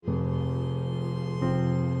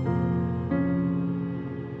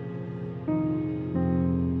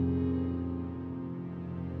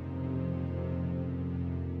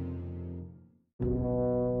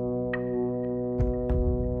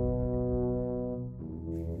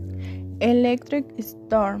Electric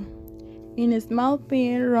storm. In a small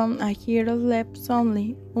pin room, a hero slept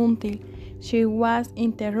soundly until she was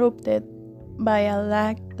interrupted by a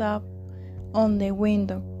loud tap on the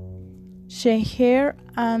window. She heard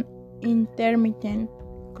an intermittent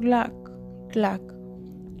clack, clack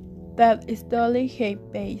that stole her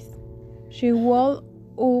pace. She woke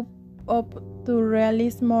up to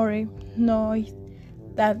realize more noise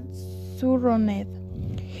that surrounded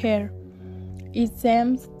her. It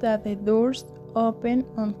seems that the doors opened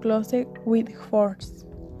and closed with force,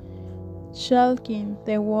 shaking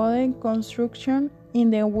the wooden construction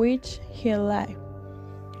in which he lay.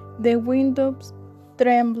 The windows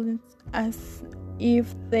trembled as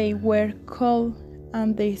if they were cold,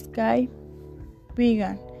 and the sky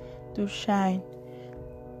began to shine,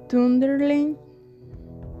 thundering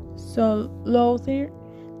so loudly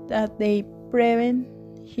that they prevented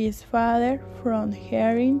his father from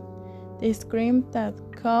hearing the scream that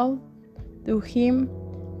called to him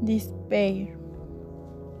despair.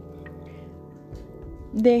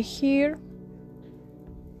 The hero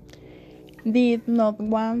did not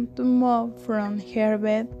want to move from her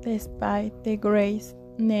bed despite the great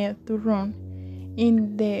need to run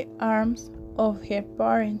in the arms of her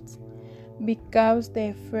parents, because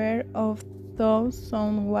the fear of those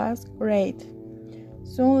sounds was great.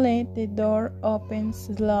 Suddenly the door opened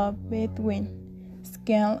slowly between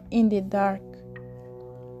scale in the dark.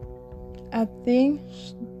 A thin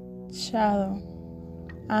shadow,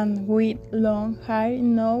 and with long hair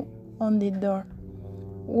knocked on the door.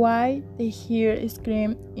 Why the hero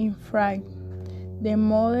screamed in fright. The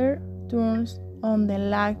mother turns on the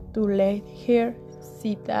light to let her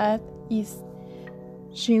see that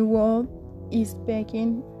she was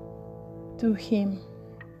speaking to him.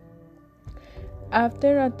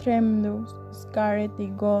 After a tremendous scared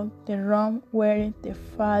got the room where the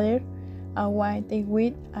father awaited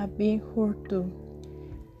with a big hurry.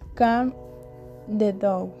 Came the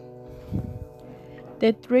dog.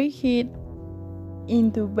 The three hid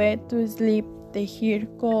into bed to sleep. The hero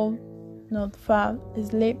could not fall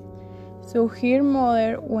asleep, so her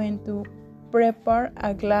mother went to prepare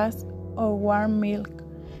a glass of warm milk.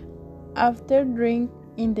 After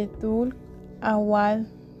drinking the took a while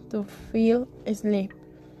to fall asleep.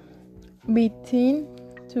 Between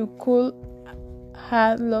two could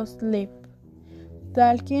had lost sleep,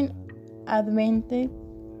 taking advantage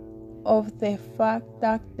of the fact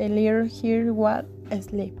that the little hero was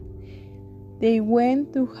asleep. They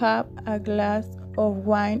went to have a glass of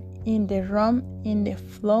wine in the room in the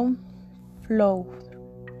floor.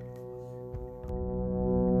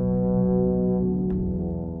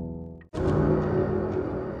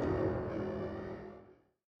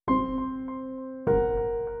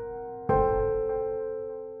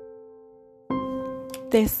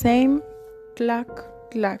 The same clack,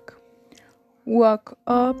 clack woke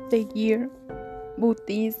up the girl, but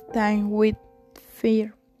this time with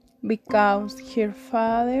fear, because her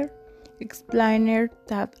father explained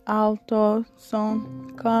that all those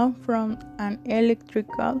sounds come from an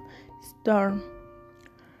electrical storm.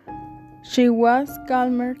 She was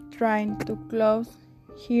calmer, trying to close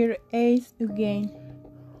her eyes again.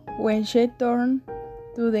 When she turned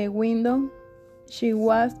to the window, she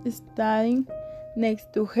was standing.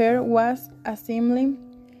 Next to her was a similar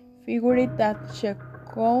figure that she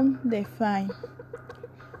could define.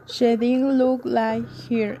 She didn't look like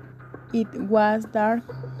her. It was dark,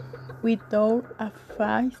 without a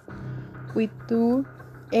face, with two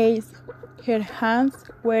eyes. Her hands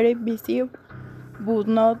were visible, but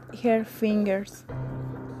not her fingers.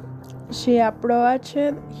 She approached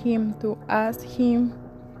him to ask him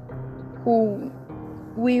who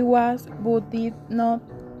he was, but did not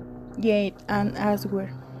get an answer.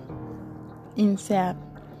 Instead,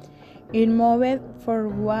 it moved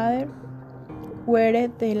forward, where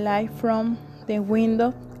the light from the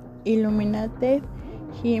window illuminated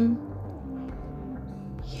him.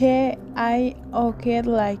 He looked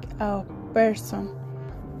like a person,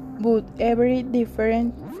 but very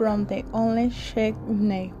different from the only shape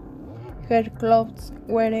now. Her clothes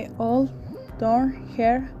were all torn,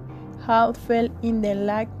 her hair fell in the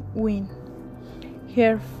light wind.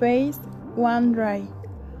 Her face was dry,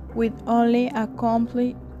 with only a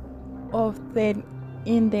couple of teeth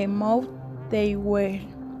in the mouth. They were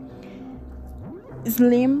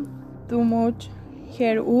slim, too much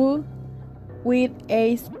hair wool, with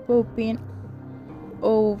eyes popping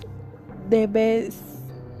out the base,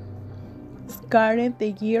 scared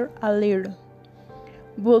the girl a little.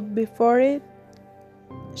 But before it,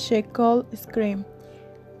 she could scream.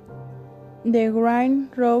 The rain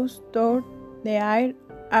rose toward the air,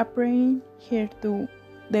 applying her to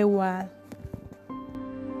the wall.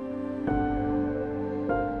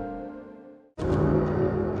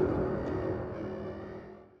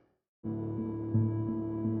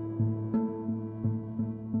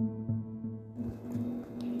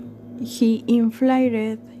 He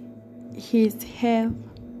inflated his head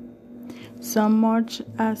so much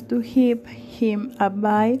as to hit him a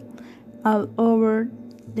bite all over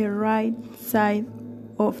the right side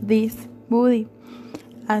of this body,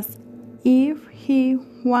 as if he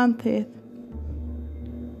wanted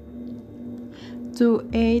to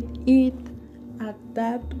eat it. At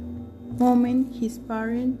that moment, his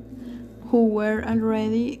parents, who were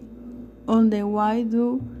already on the way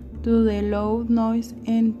due to the loud noise,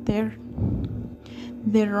 entered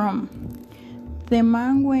the room. The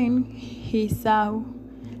man, when he saw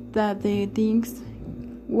that the thing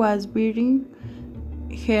was beating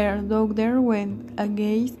her daughter, went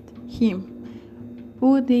against him,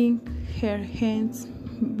 putting her hands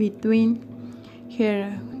between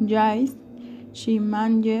her eyes. She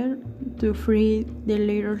managed to free the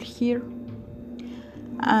little girl,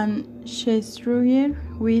 and she struggled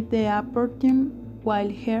with the abortion while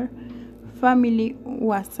her family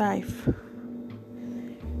was safe.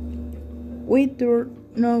 Without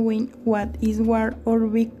knowing what is war or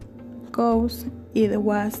because it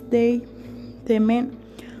was the man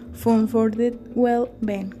found for the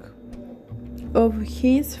well-being of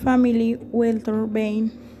his family whether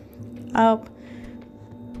being up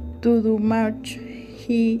to do much.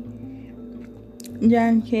 He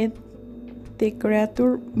yanked the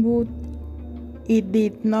creature, but it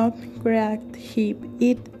did not crack him.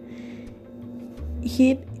 It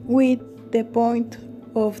hit with the point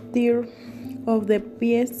of tear of the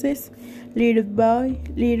pieces. Little by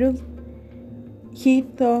little, he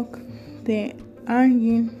took the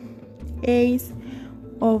hanging ace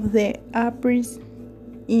of the apple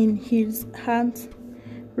in his hands,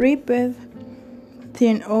 ripped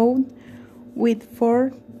them out with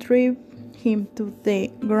force, threw him to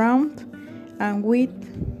the ground, and with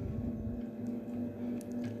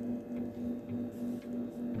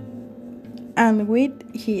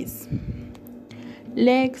his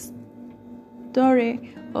legs tore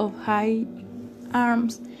of high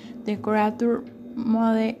arms, the creature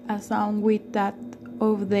made a sound with that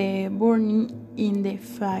of the burning in the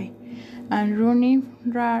fire, and running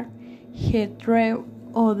round, he threw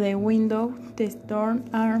out the window. The strong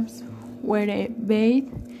arms were bait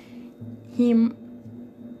him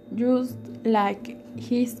just like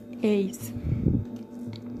his ace.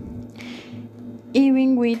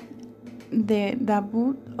 Even with the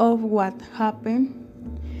doubt of what happened,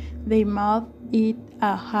 they made it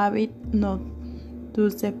a habit not to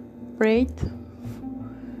separate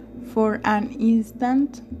for an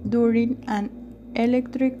instant during an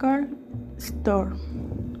electrical storm.